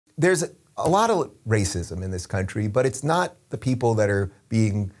there's a lot of racism in this country, but it's not the people that are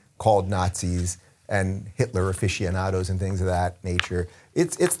being called Nazis and Hitler aficionados and things of that nature.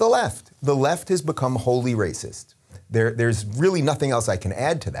 It's the left. The left has become wholly racist. There's really nothing else I can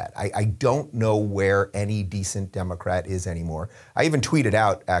add to that. I don't know where any decent Democrat is anymore. I even tweeted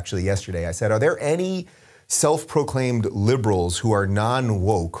out, actually, yesterday, I said, are there any self-proclaimed liberals who are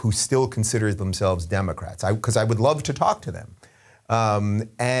non-woke who still consider themselves Democrats? Because I would love to talk to them.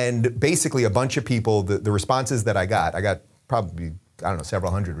 And basically a bunch of people, the responses that I got probably, I don't know,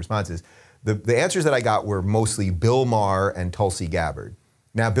 several hundred responses. The answers that I got were mostly Bill Maher and Tulsi Gabbard.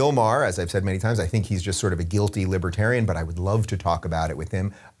 Now, Bill Maher, as I've said many times, I think he's just sort of a guilty libertarian, but I would love to talk about it with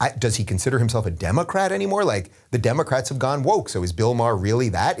him. Does he consider himself a Democrat anymore? Like, the Democrats have gone woke, so is Bill Maher really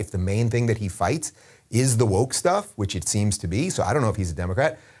that? If the main thing that he fights is the woke stuff, which it seems to be, so I don't know if he's a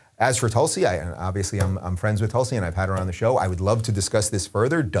Democrat. As for Tulsi, obviously I'm friends with Tulsi and I've had her on the show. I would love to discuss this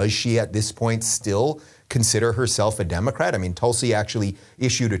further. Does she at this point still consider herself a Democrat? I mean, Tulsi actually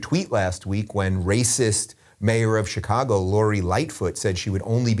issued a tweet last week when racist mayor of Chicago, Lori Lightfoot, said she would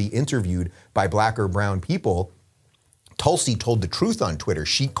only be interviewed by black or brown people. Tulsi told the truth on Twitter.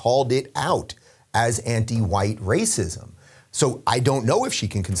 She called it out as anti-white racism. So I don't know if she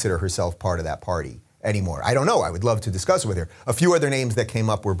can consider herself part of that party anymore. I don't know. I would love to discuss it with her. A few other names that came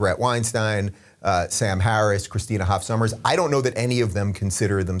up were Brett Weinstein, Sam Harris, Christina Hoff Sommers. I don't know that any of them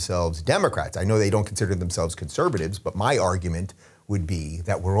consider themselves Democrats. I know they don't consider themselves conservatives, but my argument would be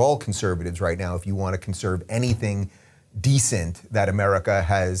that we're all conservatives right now if you want to conserve anything decent that America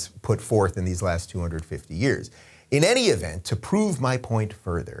has put forth in these last 250 years. In any event, to prove my point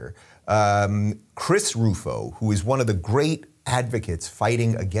further, Chris Rufo, who is one of the great advocates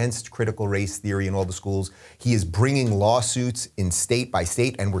fighting against critical race theory in all the schools, he is bringing lawsuits in state by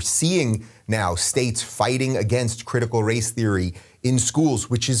state, and we're seeing now states fighting against critical race theory in schools,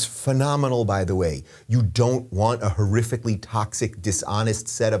 which is phenomenal, by the way. You don't want a horrifically toxic, dishonest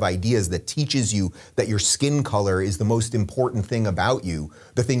set of ideas that teaches you that your skin color is the most important thing about you,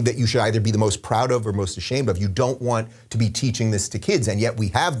 the thing that you should either be the most proud of or most ashamed of. You don't want to be teaching this to kids, and yet we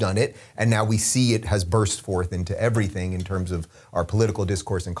have done it, and now we see it has burst forth into everything in terms of our political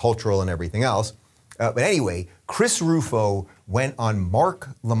discourse and cultural and everything else. But anyway, Chris Rufo went on Mark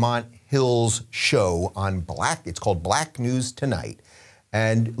Lamont Hill's show on it's called Black News Tonight.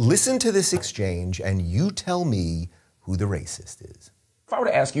 And listen to this exchange and you tell me who the racist is. If I were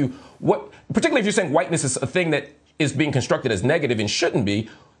to ask you, particularly if you're saying whiteness is a thing that is being constructed as negative and shouldn't be,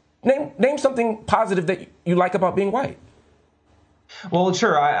 name something positive that you like about being white. Well,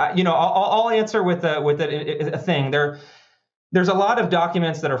 sure. I'll answer with a thing. There's a lot of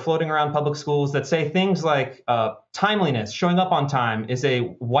documents that are floating around public schools that say things like timeliness, showing up on time, is a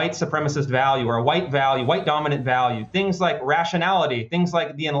white supremacist value or a white dominant value. Things like rationality, things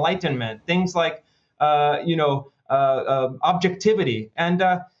like the Enlightenment, things like objectivity. And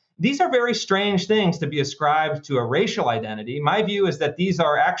these are very strange things to be ascribed to a racial identity. My view is that these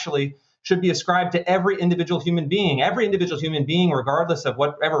are actually should be ascribed to every individual human being, regardless of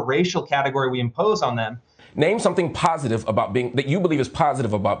whatever racial category we impose on them. Name something positive about that you believe is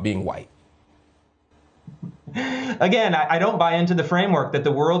positive about being white. Again, I don't buy into the framework that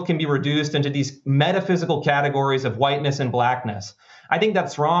the world can be reduced into these metaphysical categories of whiteness and blackness. I think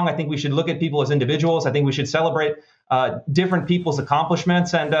that's wrong. I think we should look at people as individuals. I think we should celebrate different people's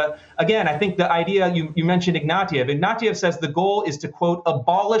accomplishments. And again, I think the idea, you mentioned Ignatieff. Ignatieff says the goal is to, quote,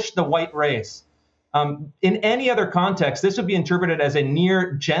 abolish the white race. In any other context, this would be interpreted as a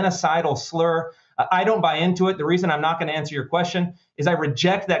near genocidal slur. I don't buy into it. The reason I'm not going to answer your question is I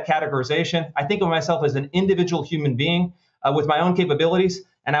reject that categorization. I think of myself as an individual human being with my own capabilities,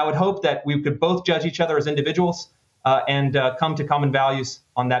 and I would hope that we could both judge each other as individuals and come to common values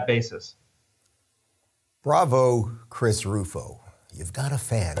on that basis. Bravo, Chris Rufo. You've got a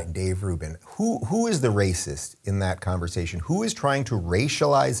fan in Dave Rubin. Who is the racist in that conversation? Who is trying to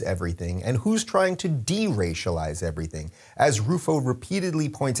racialize everything and who's trying to de-racialize everything? As Rufo repeatedly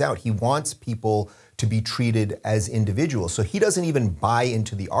points out, he wants people to be treated as individuals. So he doesn't even buy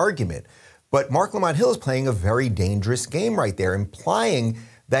into the argument. But Mark Lamont Hill is playing a very dangerous game right there, implying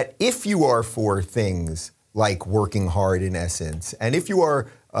that if you are for things like working hard in essence, and if you are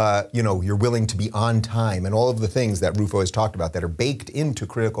you're willing to be on time and all of the things that Rufo has talked about that are baked into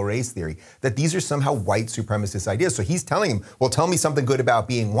critical race theory, that these are somehow white supremacist ideas. So he's telling him, well, tell me something good about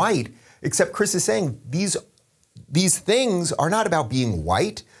being white, except Chris is saying these things are not about being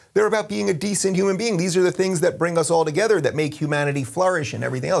white. They're about being a decent human being. These are the things that bring us all together, that make humanity flourish and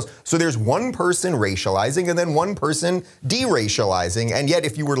everything else. So there's one person racializing and then one person deracializing. And yet,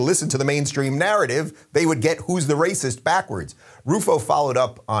 if you were to listen to the mainstream narrative, they would get who's the racist backwards. Rufo followed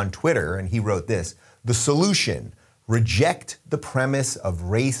up on Twitter and he wrote this: the solution, reject the premise of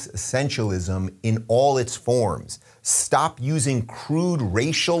race essentialism in all its forms. Stop using crude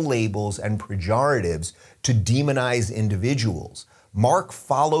racial labels and pejoratives to demonize individuals. Mark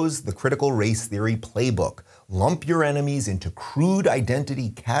follows the critical race theory playbook. Lump your enemies into crude identity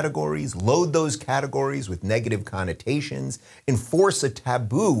categories, load those categories with negative connotations, enforce a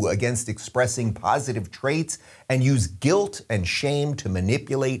taboo against expressing positive traits, and use guilt and shame to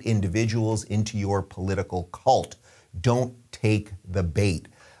manipulate individuals into your political cult. Don't take the bait.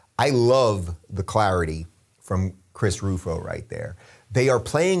 I love the clarity from Chris Rufo right there. They are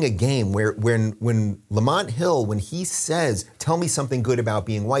playing a game where when Lamont Hill, when he says, tell me something good about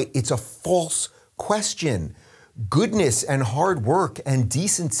being white, it's a false question. Goodness and hard work and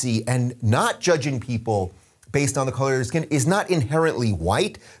decency and not judging people based on the color of their skin is not inherently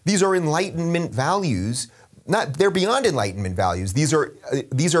white. These are Enlightenment values. They're beyond Enlightenment values. These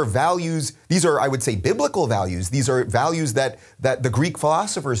are values, these are, I would say, biblical values. These are values that the Greek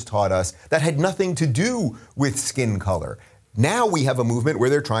philosophers taught us that had nothing to do with skin color. Now we have a movement where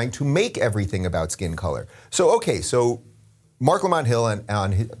they're trying to make everything about skin color. So, okay, so Mark Lamont Hill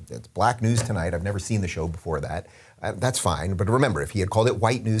on it's Black News Tonight. I've never seen the show before that. That's fine. But remember, if he had called it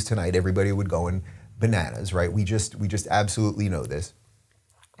White News Tonight, everybody would go in bananas, right? We just absolutely know this.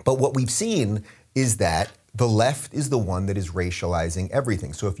 But what we've seen is that the left is the one that is racializing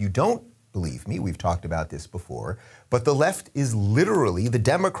everything. So if you don't believe me, we've talked about this before, but the left is literally, the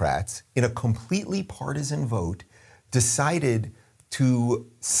Democrats, in a completely partisan vote, decided to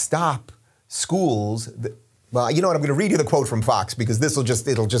stop schools. Well, you know what? I'm going to read you the quote from Fox because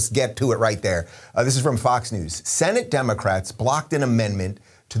it'll just get to it right there. This is from Fox News. Senate Democrats blocked an amendment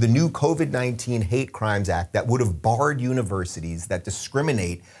to the new COVID-19 Hate Crimes Act that would have barred universities that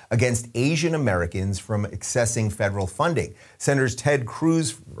discriminate against Asian Americans from accessing federal funding. Senators Ted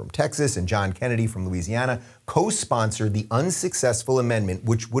Cruz from Texas and John Kennedy from Louisiana co-sponsored the unsuccessful amendment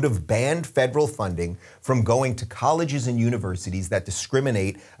which would have banned federal funding from going to colleges and universities that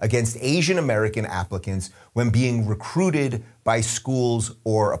discriminate against Asian American applicants when being recruited by schools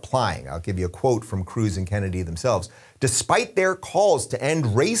or applying. I'll give you a quote from Cruz and Kennedy themselves. Despite their calls to end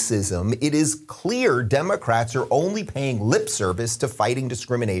racism, it is clear Democrats are only paying lip service to fighting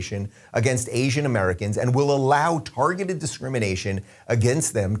discrimination against Asian Americans and will allow targeted discrimination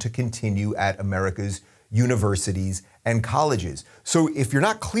against them to continue at America's universities and colleges. So if you're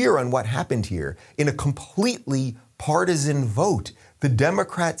not clear on what happened here, in a completely partisan vote, the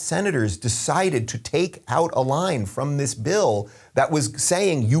Democrat senators decided to take out a line from this bill that was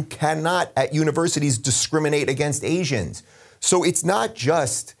saying you cannot at universities discriminate against Asians. So it's not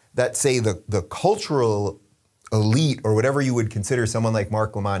just that, say, the cultural elite or whatever you would consider someone like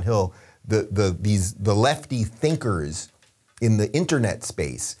Mark Lamont Hill, the lefty thinkers in the internet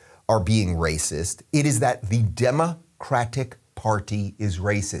space are being racist. It is that the Democratic Party is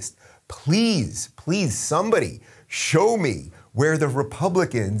racist. Please, please, somebody show me where the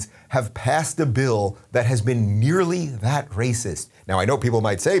Republicans have passed a bill that has been nearly that racist. Now, I know people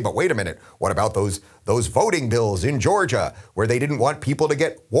might say, but wait a minute, what about those voting bills in Georgia where they didn't want people to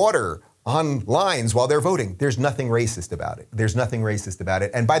get water on lines while they're voting? There's nothing racist about it. There's nothing racist about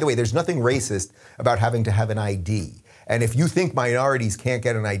it. And by the way, there's nothing racist about having to have an ID. And if you think minorities can't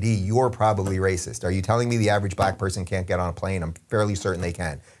get an ID, you're probably racist. Are you telling me the average black person can't get on a plane? I'm fairly certain they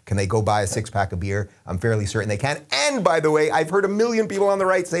can. Can they go buy a six-pack of beer? I'm fairly certain they can. And by the way, I've heard a million people on the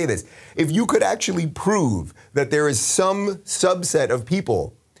right say this. If you could actually prove that there is some subset of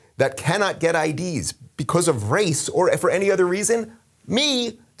people that cannot get IDs because of race or for any other reason,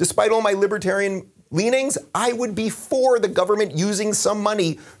 me, despite all my libertarian leanings, I would be for the government using some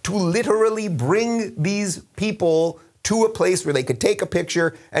money to literally bring these people to a place where they could take a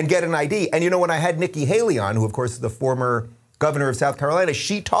picture and get an ID. And you know, when I had Nikki Haley on, who of course is the former governor of South Carolina,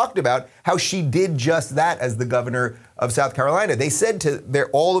 she talked about how she did just that as the governor of South Carolina. They said to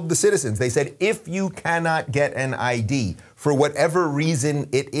all of the citizens, they said, if you cannot get an ID for whatever reason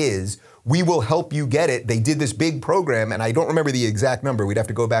it is, we will help you get it. They did this big program, and I don't remember the exact number. We'd have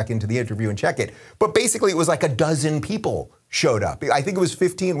to go back into the interview and check it. But basically, it was like a dozen people showed up. I think it was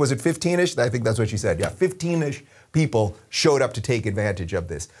 15. Was it 15-ish? I think that's what she said. Yeah, 15-ish people showed up to take advantage of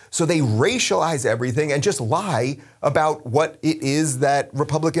this. So they racialize everything and just lie about what it is that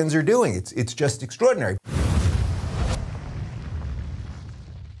Republicans are doing. It's just extraordinary.